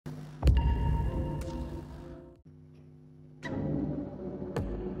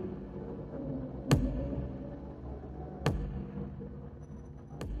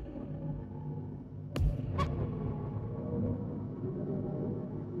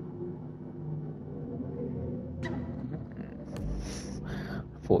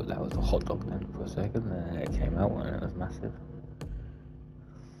thought that was a hot dog then for a second, and then it came out and it was massive.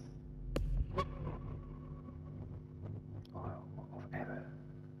 Whatever.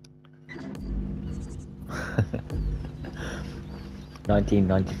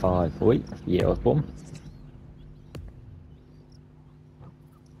 1995. Wait, that's the year I was born.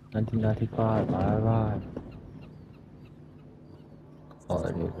 1995, alright. Or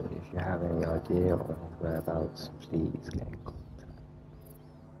if you have any idea of whereabouts, please get in contact.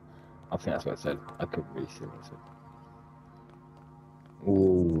 I think that's what I said. I couldn't really see what I said.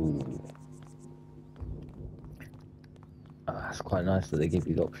 Ooh. Oh, that's quite nice that they give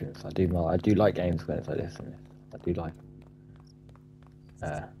you the options. I do like games when it's like this, and I do like.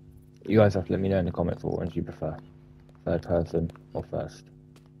 You guys have to let me know in the comments what ones you prefer, third person or first.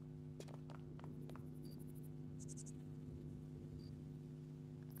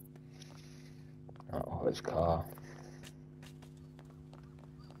 Oh, his car.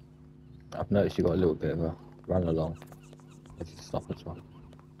 I've noticed you got a little bit of a run along. Let's just stop as well.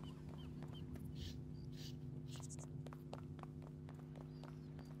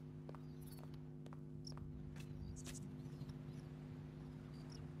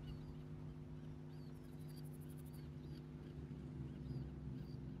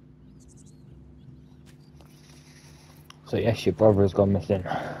 So yes, your brother has gone missing.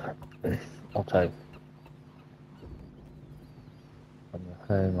 Otto. On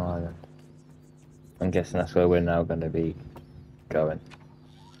the home island. I'm guessing that's where we're now going to be going.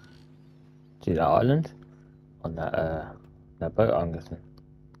 To that island? On that boat, I'm guessing.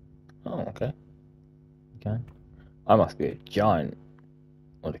 Oh, okay. Okay. I must be a giant.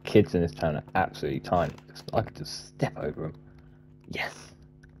 Well, the kids in this town are absolutely tiny. I could just step over them. Yes.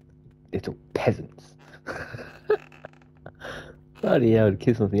 Little peasants. Bloody hell, the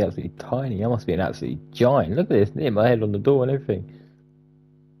kids must be absolutely tiny. I must be an absolute giant. Look at this, near my head on the door and everything.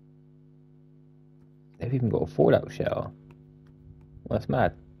 They've even got a fallout shelter. Well, that's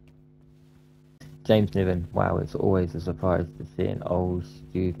mad. James Niven, wow, it's always a surprise to see an old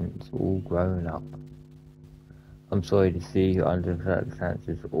students all grown up. I'm sorry to see you under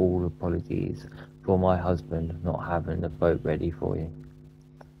circumstances. All apologies for my husband not having the boat ready for you.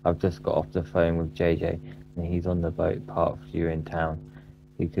 I've just got off the phone with JJ and he's on the boat part for you in town.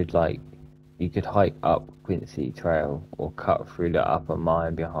 You could hike up Quincy Trail or cut through the upper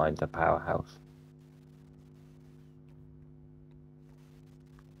mine behind the powerhouse.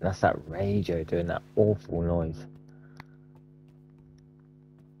 That's that radio doing that awful noise.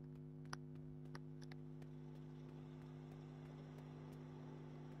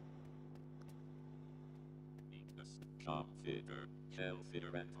 Healthier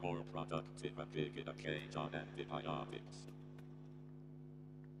and more productive educate on antibiotics.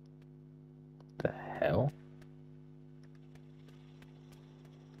 The hell?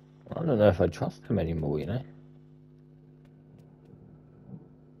 I don't know if I trust him anymore, you know?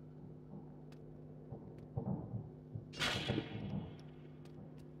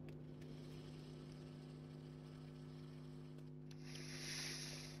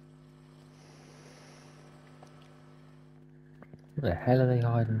 Where the hell are they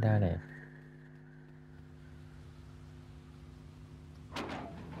hiding down here?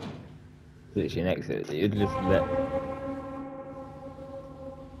 Literally next to it. You'd just let.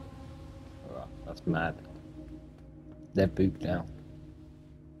 Oh, that's mad. They're booped now.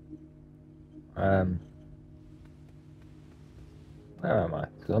 Where am I?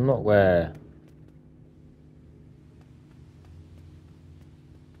 Because I'm not where.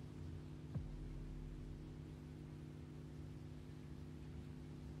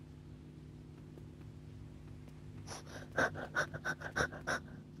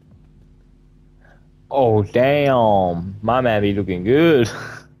 Oh damn! My man be looking good.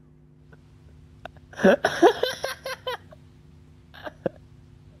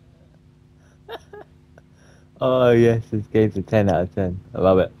 Oh yes, this game's a 10 out of 10. I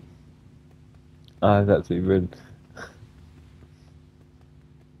love it. Oh, it's absolutely brilliant.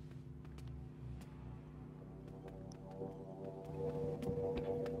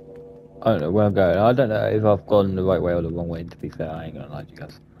 I don't know where I'm going. I don't know if I've gone the right way or the wrong way, to be fair. I ain't gonna lie to you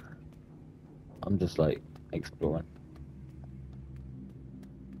guys. I'm just like exploring.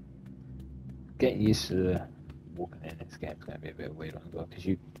 Getting used to the walking in this game's gonna be a bit weird as well, because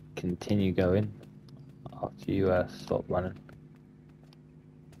you continue going after you stop running.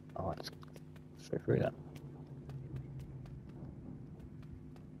 Oh, I just straight through that.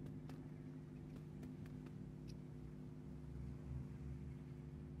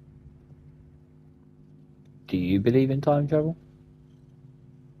 Do you believe in time travel?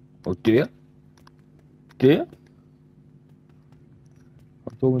 Or do you? Do you?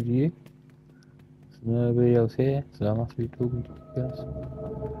 Or talking to you. There's nobody else here, so I must be talking to you guys.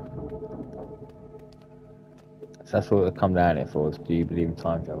 So that's what we've come down here for, is do you believe in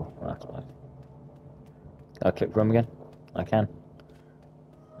time travel? Well, that's nice. Can I click from again? I can.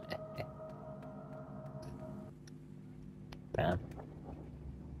 Damn.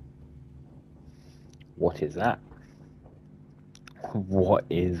 What is that? What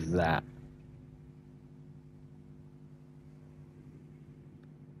is that?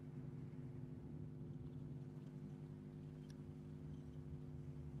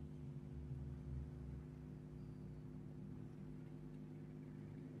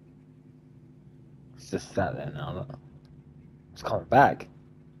 It's just sat there now, look. It's coming back.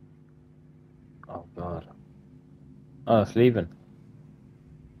 Oh god. Oh, it's leaving.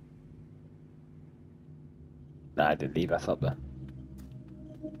 Nah, I didn't leave, that's up there.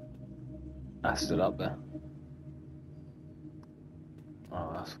 That's still up there.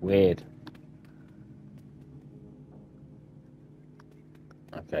 Oh, that's weird.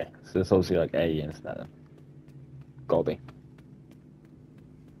 Okay, so it's obviously like aliens now then. Gotta be.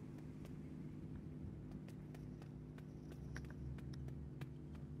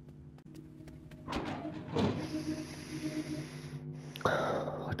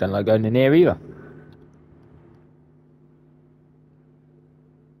 I don't like going in here either.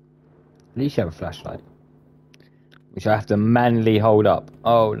 At least you have a flashlight. Which I have to manually hold up.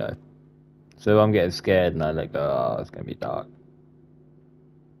 Oh no. So I'm getting scared and I like, oh, it's gonna be dark.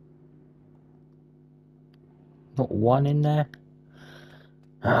 Not one in there?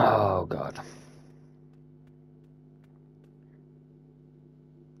 Oh god.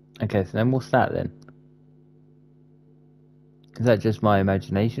 Okay, so then what's that then? Is that just my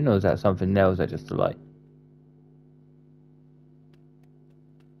imagination or is that something else that just a light?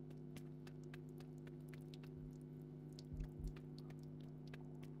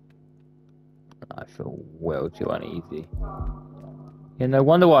 I feel well too uneasy. Yeah, no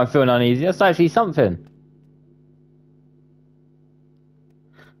wonder why I'm feeling uneasy. That's actually something.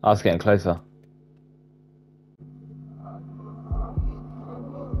 I was getting closer.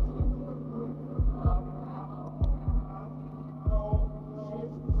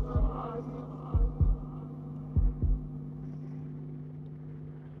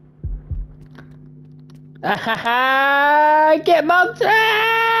 Get my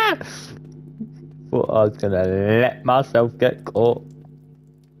Thought I was gonna let myself get caught.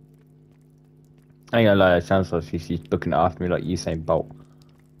 I ain't gonna lie, it sounds like she's looking after me like Usain Bolt.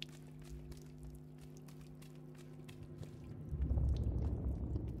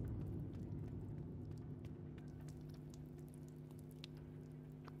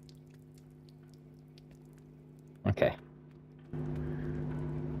 Okay.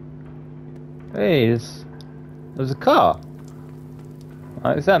 Hey, there's a car.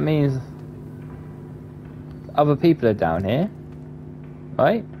 Right, so that means other people are down here,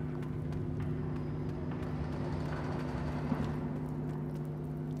 right?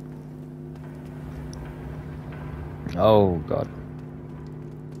 Oh god.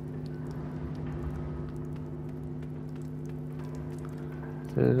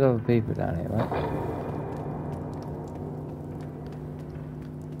 So there's other people down here, right?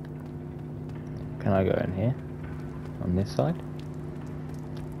 Can I go in here? On this side?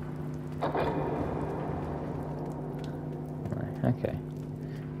 Okay.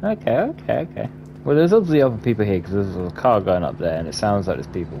 Okay. Well, there's obviously other people here because there's a car going up there and it sounds like there's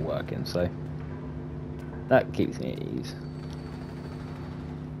people working, so that keeps me at ease.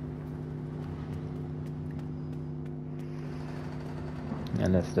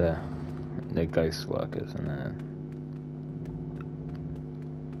 And there's the ghost workers and then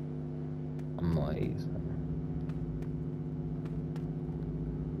I'm not at ease.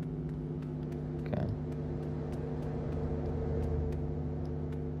 Okay.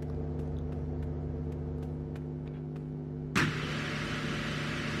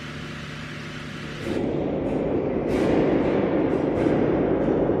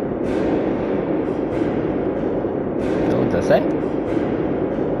 What did I say?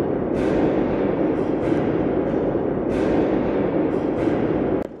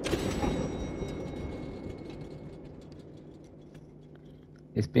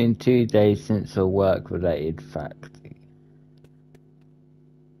 It's been 2 days since a work-related fact.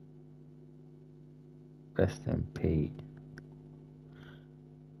 Rest in peace,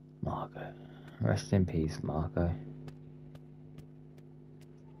 Margot. Rest in peace, Margot.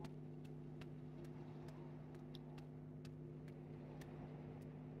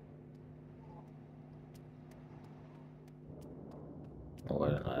 Oh, I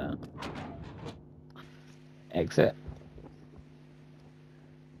don't like that. Exit.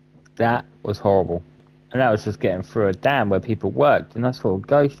 That was horrible. And that was just getting through a dam where people worked, and that's for a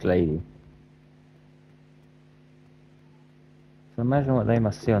ghost lady. So imagine what they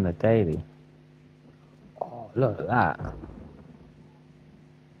must see on the daily. Oh, look at that.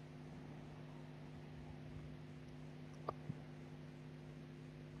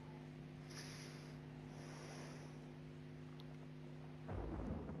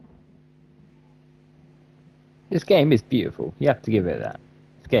 This game is beautiful. You have to give it that.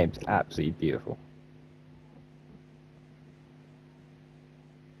 This game's absolutely beautiful.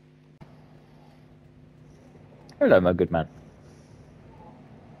 Hello, my good man.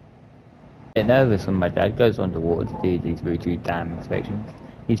 I get nervous when my dad goes underwater to do these routine dam inspections.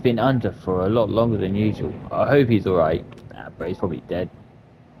 He's been under for a lot longer than usual. I hope he's alright, but he's probably dead.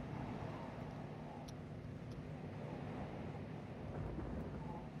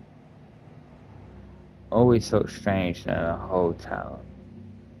 Always felt strange knowing a whole town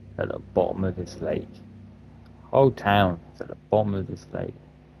at the bottom of this lake. Whole town is at the bottom of this lake.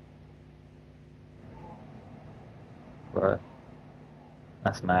 Bro,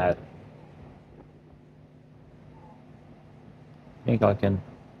 that's mad. Think I can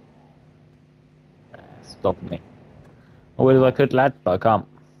stop me. I would if I could, lad, but I can't.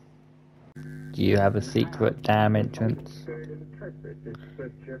 Do you have a secret dam entrance?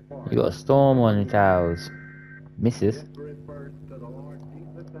 You got a storm on your towels. Mrs.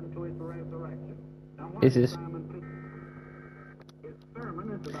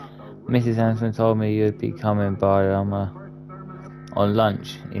 Mrs. Hanson told me you'd be coming by on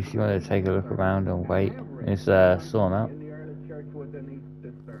lunch. If you want to take a look around and wait, it's storm out.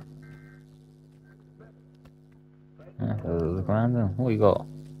 Have a look around then. What you got?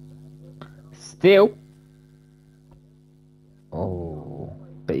 Still? Oh,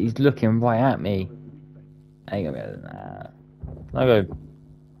 but he's looking right at me. Ain't gonna be able to. Nah.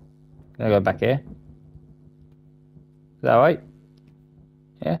 Can I go back here? Is that right?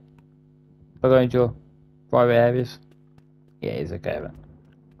 Yeah? If I go into your private areas? Yeah, it's okay then.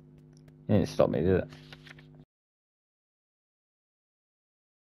 It didn't stop me, did it?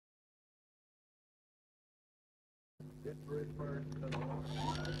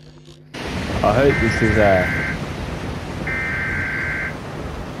 I hope this is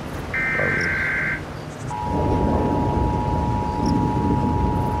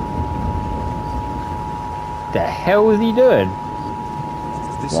the hell is he doing?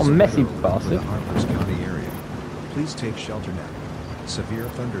 This What is a messy weather alert for bastard. the Harpers County area. Please take shelter now. Severe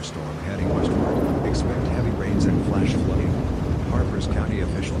thunderstorm heading westward. Expect heavy rains and flash flooding. Harpers County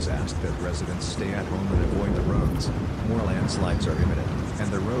officials ask that residents stay at home and avoid the roads. More landslides are imminent, and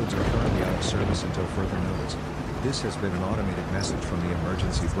the roads are currently out of service until further notice. This has been an automated message from the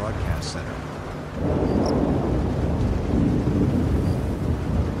Emergency Broadcast Center.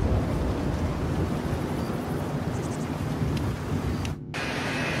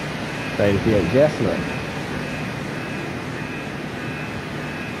 Play the VHS look.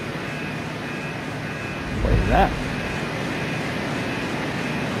 What is that?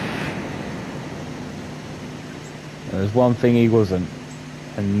 There's one thing he wasn't,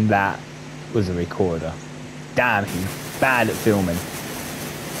 and that was a recorder. Damn, he's bad at filming.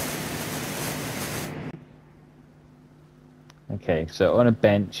 Okay, so on a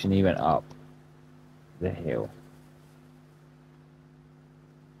bench and he went up the hill.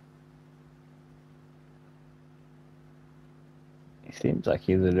 He seems like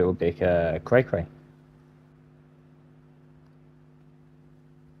he's a little bit cray-cray.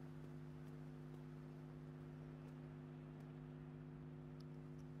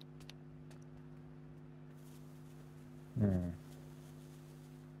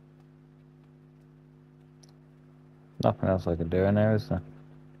 Nothing else I can do in there, is there?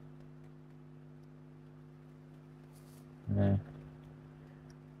 No.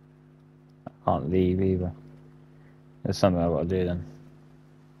 I can't leave either. There's something I've got to do then.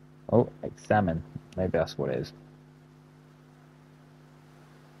 Oh, examine. Maybe that's what it is.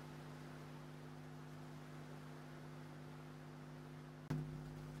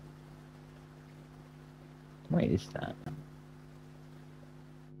 What is that?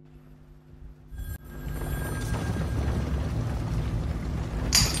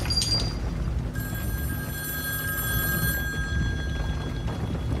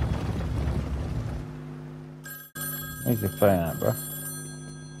 Where's your phone at, bro?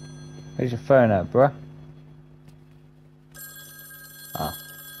 Where's your phone at, bro? Ah.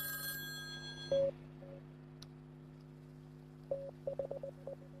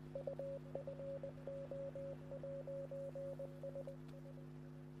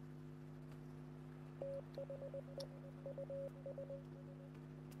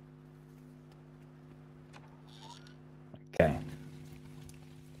 Okay.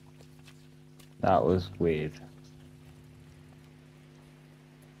 That was weird.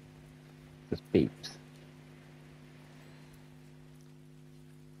 Just beeps.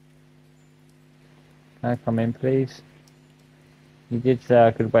 Can I come in, please? You did say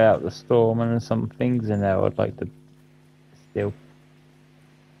I could wait out the storm, and there's some things in there I'd like to steal.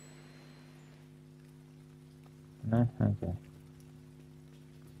 No? Okay.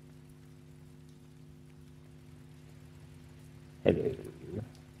 Hello.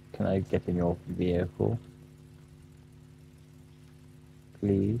 Can I get in your vehicle?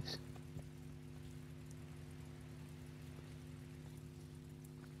 Please?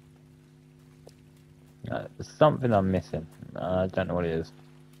 There's something I'm missing. I don't know what it is.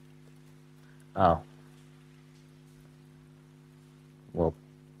 Oh. Well,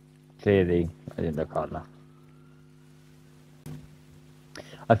 clearly I didn't look hard enough.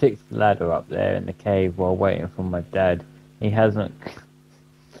 I fixed the ladder up there in the cave while waiting for my dad. He hasn't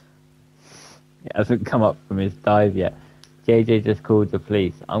come up from his dive yet. JJ just called the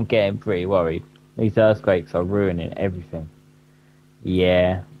police. I'm getting pretty worried. These earthquakes are ruining everything.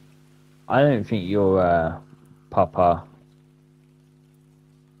 Yeah. I don't think your papa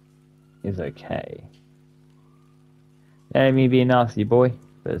is okay. Let me be a nasty boy,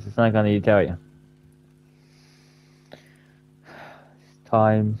 but it's something I need to tell you.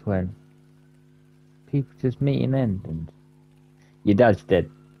 Times when people just meet an end, and your dad's dead.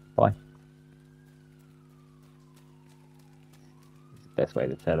 Bye. It's the best way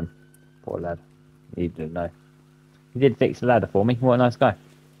to tell him. Poor lad. He didn't know. He did fix the ladder for me. What a nice guy.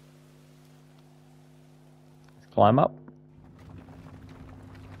 Let's climb up.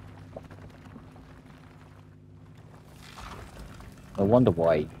 I wonder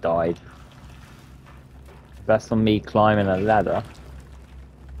why he died. That's on me climbing a ladder.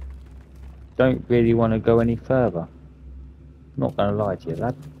 Don't really want to go any further. Not gonna lie to you,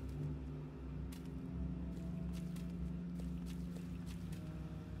 lad.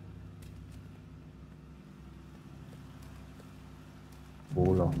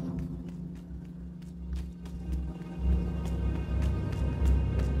 Fall off.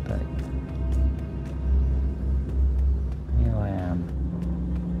 Okay. Here I am.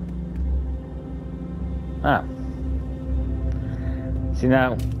 Ah. See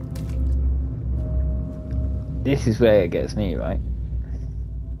now. This is where it gets me, right?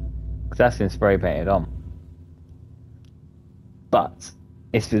 Because that's been spray painted on. But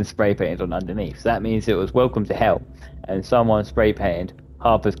it's been spray painted on underneath. So that means it was welcome to hell. And someone spray painted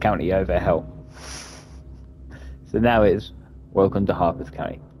Harpers County over hell. So now it's welcome to Harpers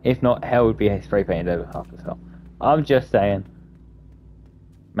County. If not, hell would be spray painted over Harpers Hell. I'm just saying,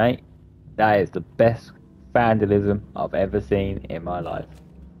 mate, that is the best vandalism I've ever seen in my life.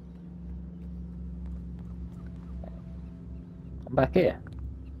 Back here.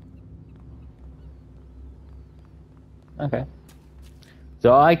 Okay.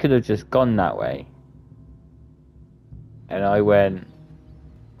 So I could have just gone that way. And I went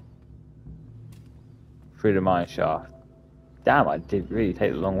through the mine shaft. Damn, I did really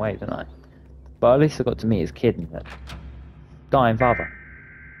take the long way, didn't I? But at least I got to meet his kid and that dying father.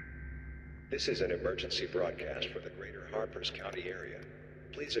 This is an emergency broadcast for the greater Harpers County area.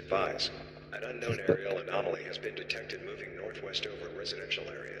 Please advise, an unknown aerial anomaly has been detected moving northwest over residential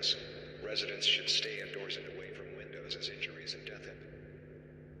areas. Residents should stay indoors and away from windows as injuries and death happen.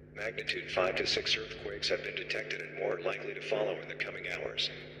 Magnitude 5 to 6 earthquakes have been detected and more likely to follow in the coming hours.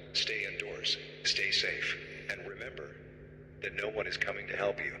 Stay indoors, stay safe, and remember that no one is coming to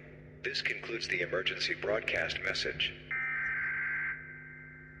help you. This concludes the emergency broadcast message.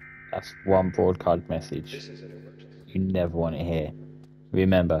 That's one broadcast message you never want to hear.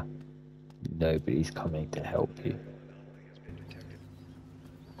 Remember, nobody's coming to help you.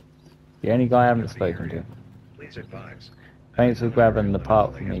 The only guy I haven't spoken to. Please advise. Thanks for grabbing the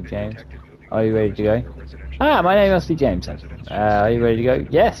part for me, James. Are you ready to go? Ah, my name must be James. Are you ready to go?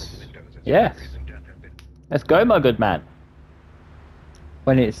 Yes. Yes. Let's go, my good man.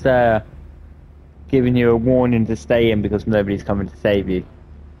 When it's giving you a warning to stay in because nobody's coming to save you.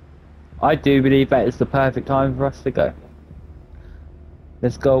 I do believe that it's the perfect time for us to go.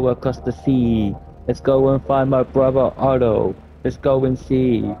 Let's go across the sea. Let's go and find my brother Otto. Let's go and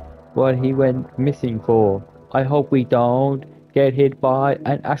see what he went missing for. I hope we don't get hit by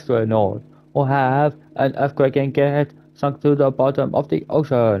an astronaut or have an earthquake and get sunk to the bottom of the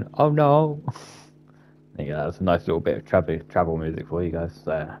ocean. Oh no. Yeah, that's a nice little bit of travel music for you guys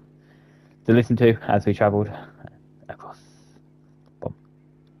to listen to as we travelled across. Boom.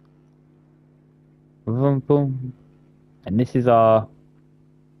 Boom, boom. And this is our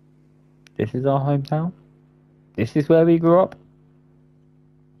hometown. This is where we grew up?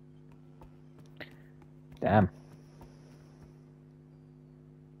 Damn.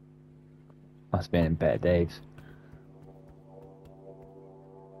 Must have been in better days.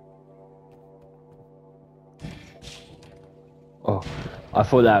 Oh, I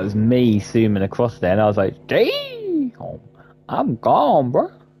thought that was me zooming across there, and I was like, damn, I'm gone, bro.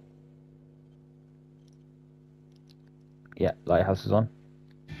 Yeah, lighthouse is on.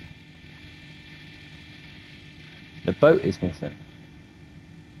 The boat is missing.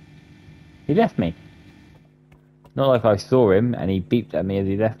 He left me. Not like I saw him and he beeped at me as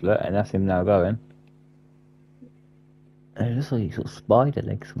he left, look, and that's him now going. And it looks like he sort of spider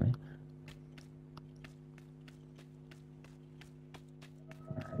legs me.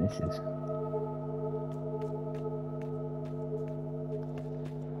 This is...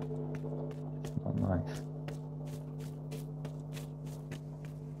 not nice.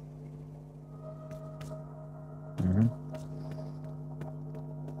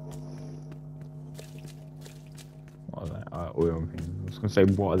 What are they? Oil things. I was going to say,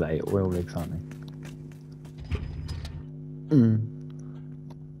 what are they? Oil rigs, aren't they?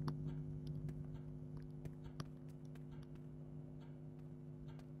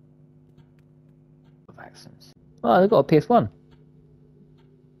 Vaccines. Oh, they've got a PS1.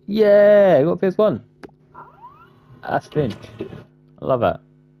 Yeah, they got a PS1. That's Finch. I love that.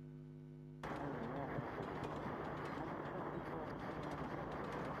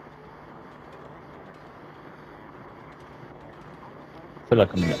 I feel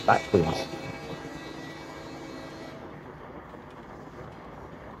like I'm in it backwards.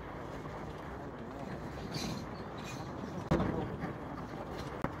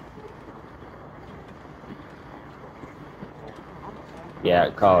 Yeah,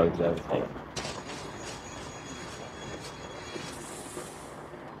 cars, everything.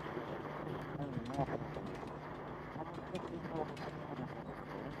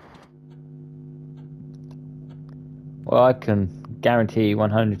 Well, I can guarantee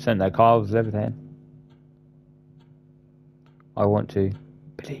 100% that car was everything. I want to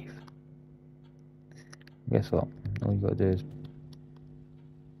believe. Guess what? All you gotta do is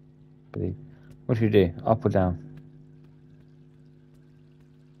believe. What should you do? Up or down?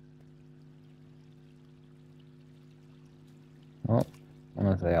 Well, I'm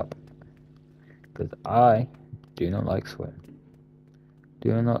gonna say up. Because I do not like swim.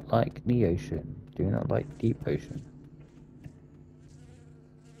 Do not like the ocean. Do not like deep ocean.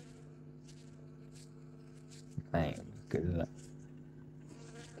 Man, good at that.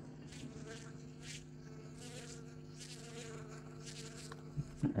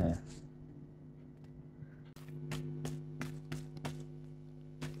 Yeah.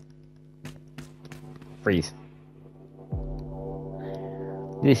 Freeze.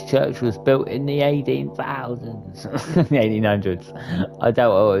 This church was built in the 18,000s. The 1800s. I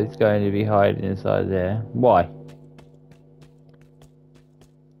doubt I was going to be hiding inside there. Why?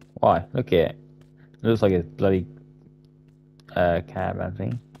 Why? Look at it. It looks like a bloody caravan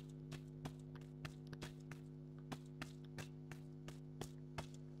thing.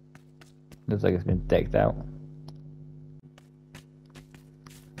 Looks like it's been decked out.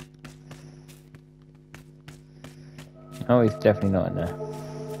 Oh, he's definitely not in there.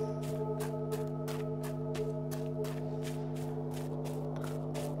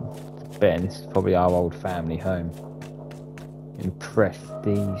 betting this is probably our old family home. In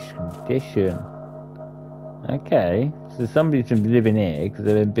prestige condition. Okay, so somebody's been living here because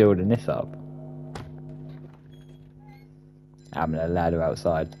they've been building this up. Having a ladder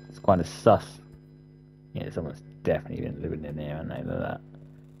outside. It's kind of sus. Yeah, someone's definitely been living in here, and they know that.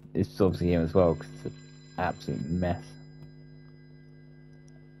 It's obviously him as well because it's an absolute mess.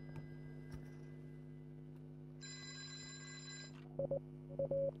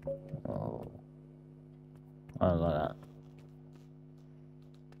 Oh, I don't like that.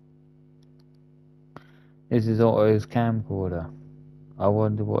 This is Otto's camcorder. I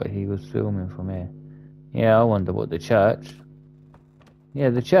wonder what he was filming from here. Yeah, I wonder what the church. Yeah,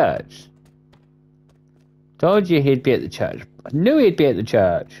 the church. Told you he'd be at the church. I knew he'd be at the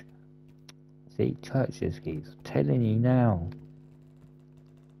church. See, churches, he's telling you now.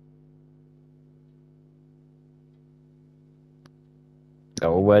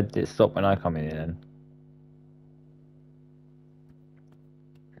 Oh, where did it stop when I come in then?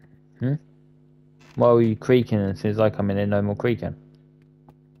 Why were you creaking and as soon as I come in there, no more creaking?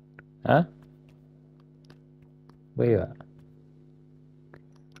 Huh? Where you at?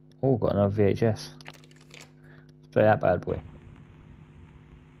 Oh, got another VHS. Let's play that bad boy.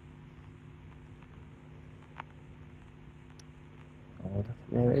 Oh,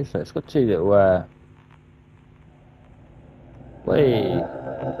 there it is. It's got two little Wait.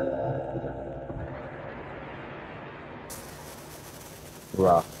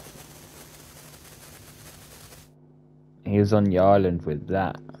 Rough. He was on the island with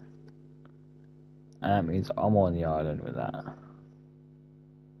that. And that means I'm on the island with that.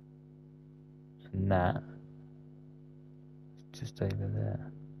 And that. Just over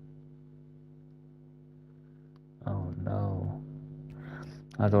there. Oh no.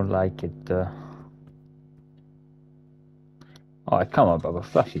 I don't like it. Oh, come on, brother.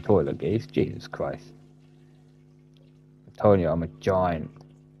 Flush your toilet, geese. Jesus Christ. I'm telling you, I'm a giant.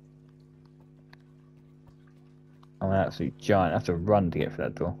 I'm an absolute giant. I have to run to get through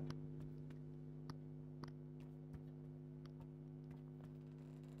that door.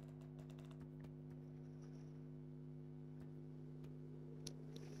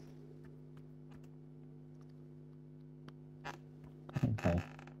 Okay.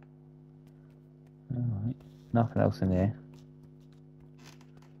 Alright. Nothing else in here.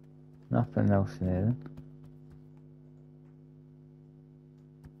 Nothing else in here then.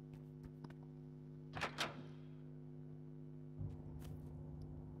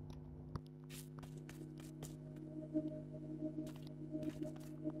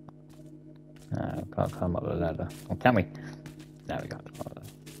 No, can't climb up the ladder. Or can we? No, we can't climb up the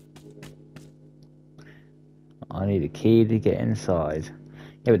ladder. I need a key to get inside.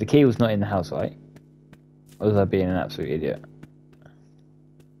 Yeah, but the key was not in the house, right? Or was I being an absolute idiot?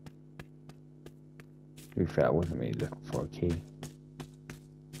 To be fair, I wasn't really looking for a key.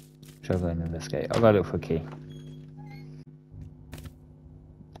 Travel and investigate. I'll go look for a key.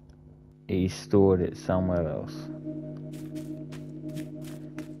 He stored it somewhere else.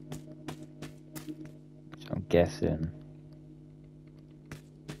 Which I'm guessing.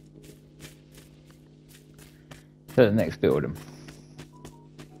 To the next building.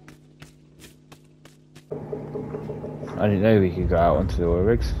 I didn't know we could go out onto the oil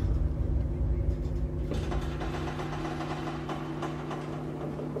rigs.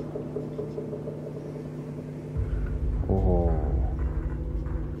 Oh.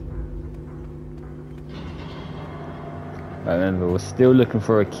 I remember we're still looking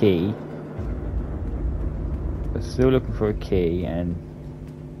for a key. We're still looking for a key and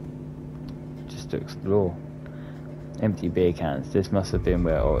just to explore. Empty beer cans. This must have been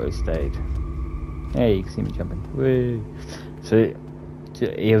where Otto stayed. Hey, you can see me jumping. Woo! So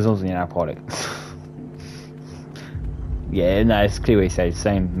he was also in alcoholic. Yeah, no, it's clear what he said.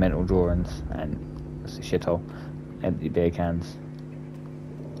 Same mental drawings and it's a shithole. Empty beer cans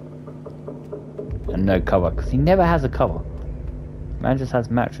and no cover because he never has a cover. Man just has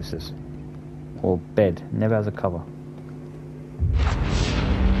mattresses or bed. Never has a cover.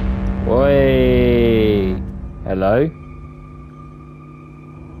 Oi! Hello?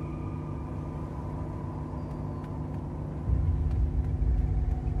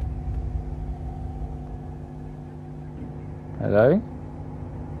 Hello?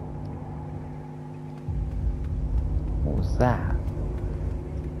 What was that?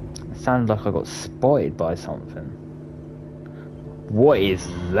 It sounded like I got spotted by something. What is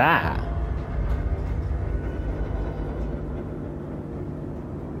that?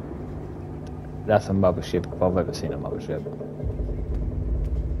 That's a mothership if I've ever seen a mothership.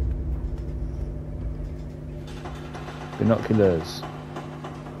 Binoculars.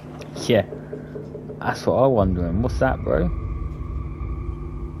 Yeah. That's what I'm wondering. What's that, bro?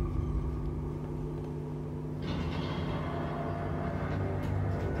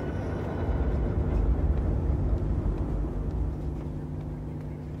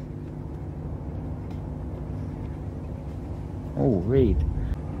 Oh, read.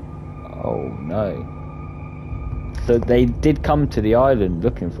 Oh no. So they did come to the island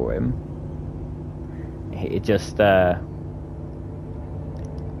looking for him. It just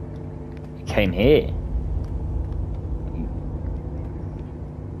he came here. He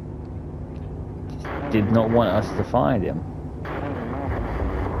just did not want us to find him.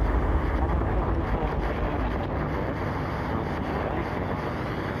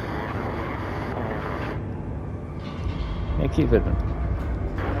 Yeah, keep with them.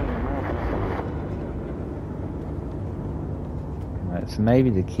 Right, so maybe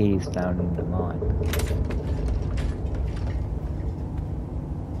the key's down in the mine.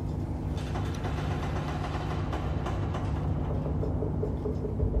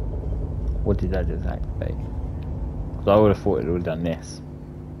 What did I just activate? Because I would have thought it would have done this.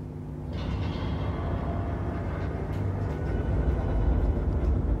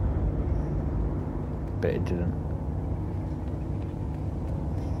 But it didn't.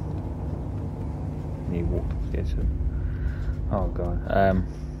 Need water to get to them. Oh god.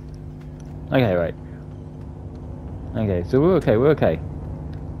 Okay, right. Okay, so we're okay, we're okay.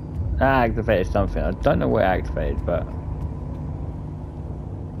 That activated something. I don't know what it activated, but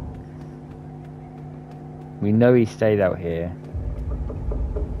we know he stayed out here.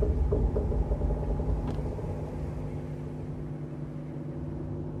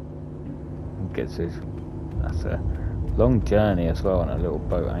 Gets his. That's a long journey as well on a little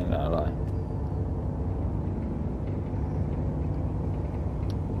boat, I ain't gonna lie.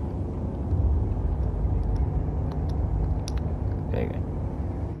 There you go.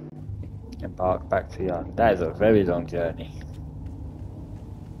 Embark back to yard. That is a very long journey.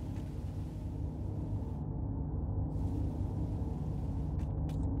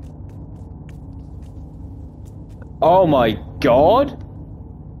 Oh my god!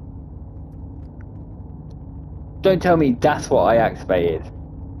 Don't tell me that's what I activated.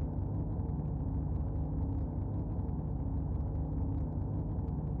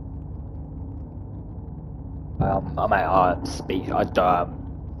 I'm speechless.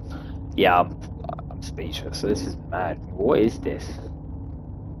 I'm speechless. So this is mad. What is this?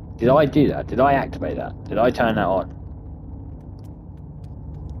 Did I do that? Did I activate that? Did I turn that on?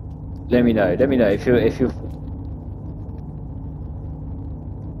 Let me know. Let me know if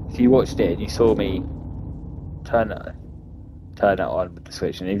you watched it and you saw me turn that on with the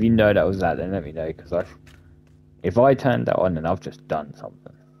switch, and if you know that was that, then let me know, because if I turned that on, then I've just done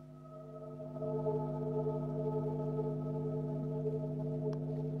something.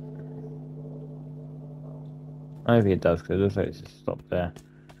 I don't think it does, because it looks like it's just stopped there.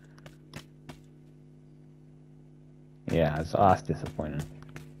 Yeah, that's disappointing.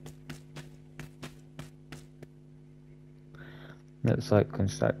 Looks like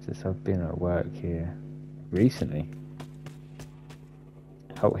constructors have been at work here recently.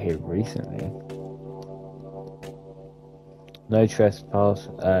 Out here recently. No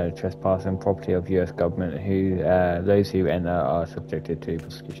trespassing property of U.S. government. Those who enter are subjected to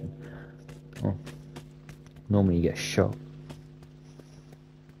prosecution. Oh. Normally you get shot.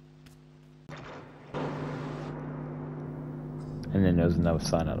 And then there was another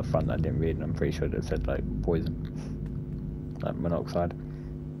sign out the front that I didn't read, and I'm pretty sure it said like poison, like monoxide.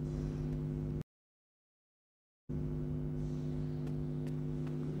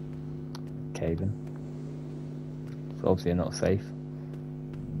 Cabin. It's obviously not safe.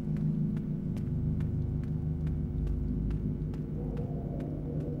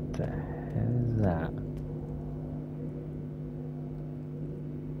 What the hell is that?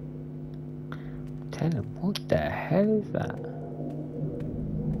 Tell him, what the hell is that?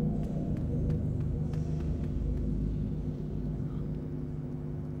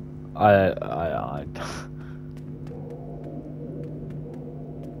 I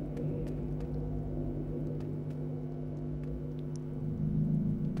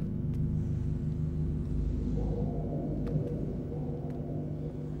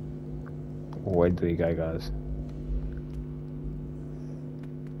where do we go, guys?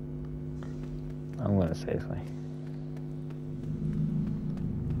 I'm gonna say this way.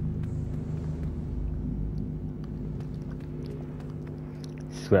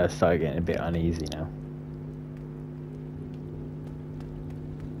 This is where I start getting a bit uneasy now.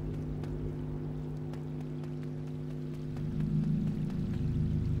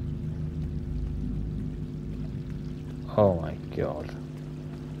 Oh my god.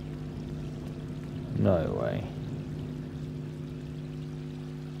 No way.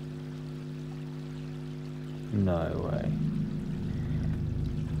 No way.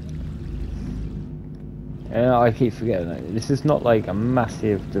 And I keep forgetting that this is not like a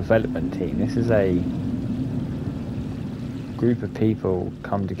massive development team. This is a group of people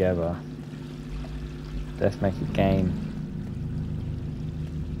come together. Let's make a game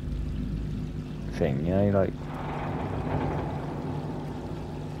thing, you know, like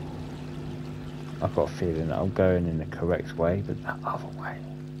I've got a feeling that I'm going in the correct way, but that other way.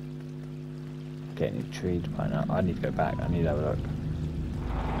 Getting intrigued right now. I need to go back. I need to have a look.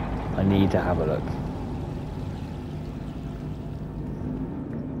 I need to have a look.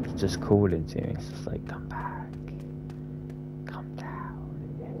 It's just calling to me. It's just like, come back. Come down.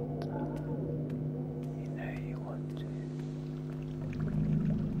 You know you want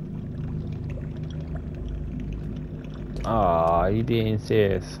to. Ah, are you being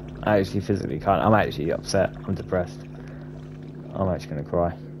serious? I actually physically can't. I'm actually upset. I'm depressed. I'm actually gonna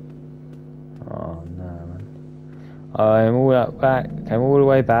cry. Oh no, man. I'm all up back. I'm all the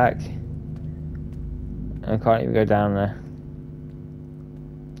way back. I can't even go down there.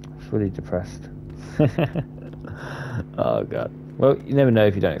 Fully depressed. Oh god. Well, you never know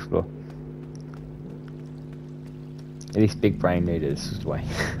if you don't explore. At least Big Brain knew this was the way.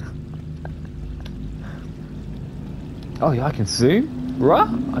 Oh yeah, I can zoom?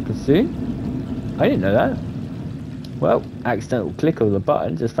 Bruh, I can zoom? I didn't know that. Well, accidental click of the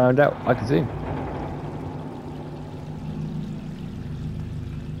button, just found out I can zoom.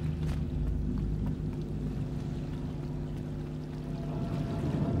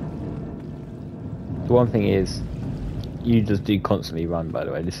 The one thing is, you just do constantly run, by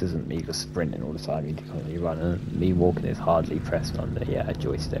the way. This isn't me just sprinting all the time, you do constantly run, and me walking is hardly pressed on the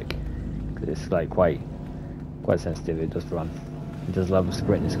joystick. Because it's like quite sensitive, it does run. It does love a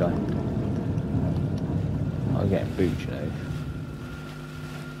sprint, this guy. I'm getting boots, you know.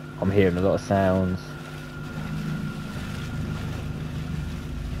 I'm hearing a lot of sounds.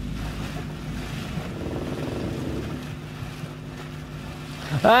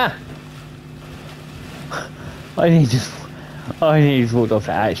 Ah! I nearly just walked off.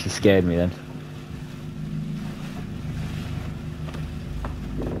 It actually scared me then.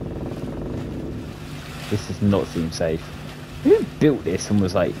 This does not seem safe. Who built this and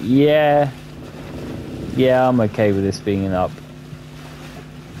was like, yeah, I'm okay with this being up.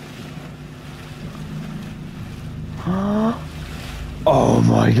 Oh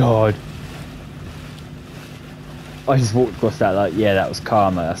my god. I just walked across that like, yeah, that was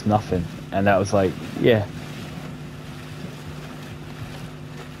karma, that's nothing. And that was like, yeah.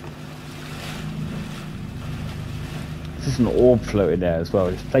 There's an orb floating there as well.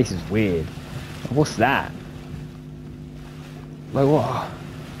 This place is weird. What's that? Like what?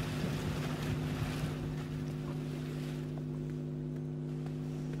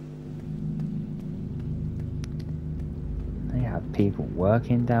 They have people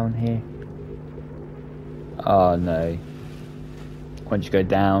working down here. Oh no. Once you go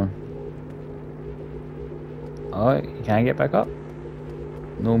down. Oh, you can't get back up?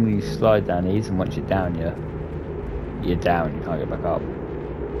 Normally you slide down these, and once you're down, you're down, you can't get back up.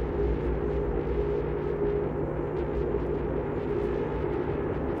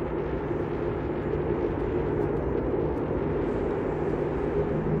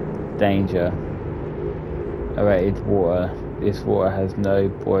 Danger. Aerated water. This water has no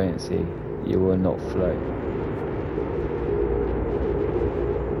buoyancy. You will not float.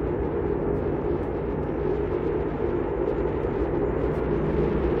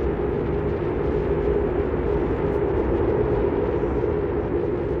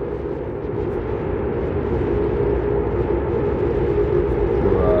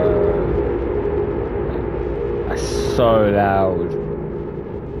 So loud.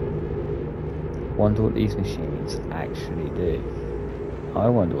 Wonder what these machines actually do. I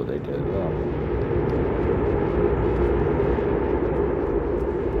wonder what they do as well.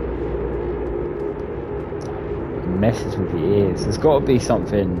 It messes with your ears. There's got to be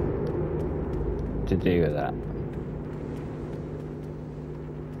something to do with that.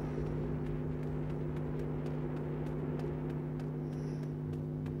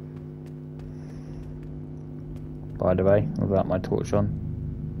 By the way, without my torch on,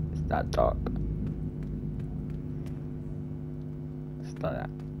 it's that dark. It's like that.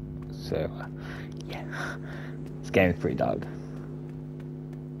 So, yeah, this game is pretty dark.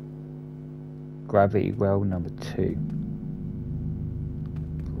 Gravity well number 2.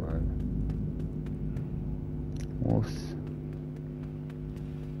 Bro.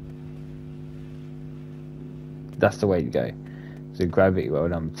 That's the way to go. So gravity well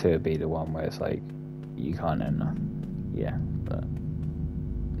number 2 would be the one where it's like, you can't enter. Yeah, but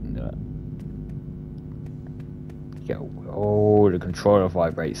no. Yeah, oh, the controller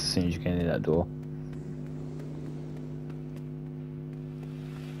vibrates as soon as you get in that door.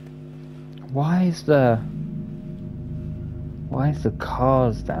 Why is the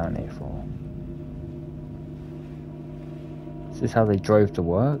cars down here for? Is this how they drove to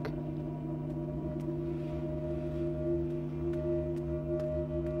work?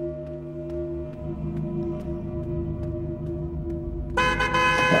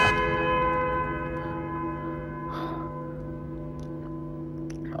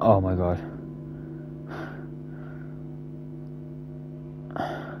 Oh my god.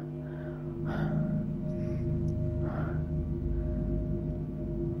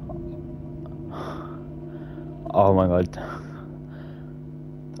 Oh my god.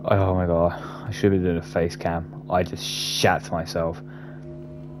 Oh my god. I should have been doing a face cam. I just shat myself.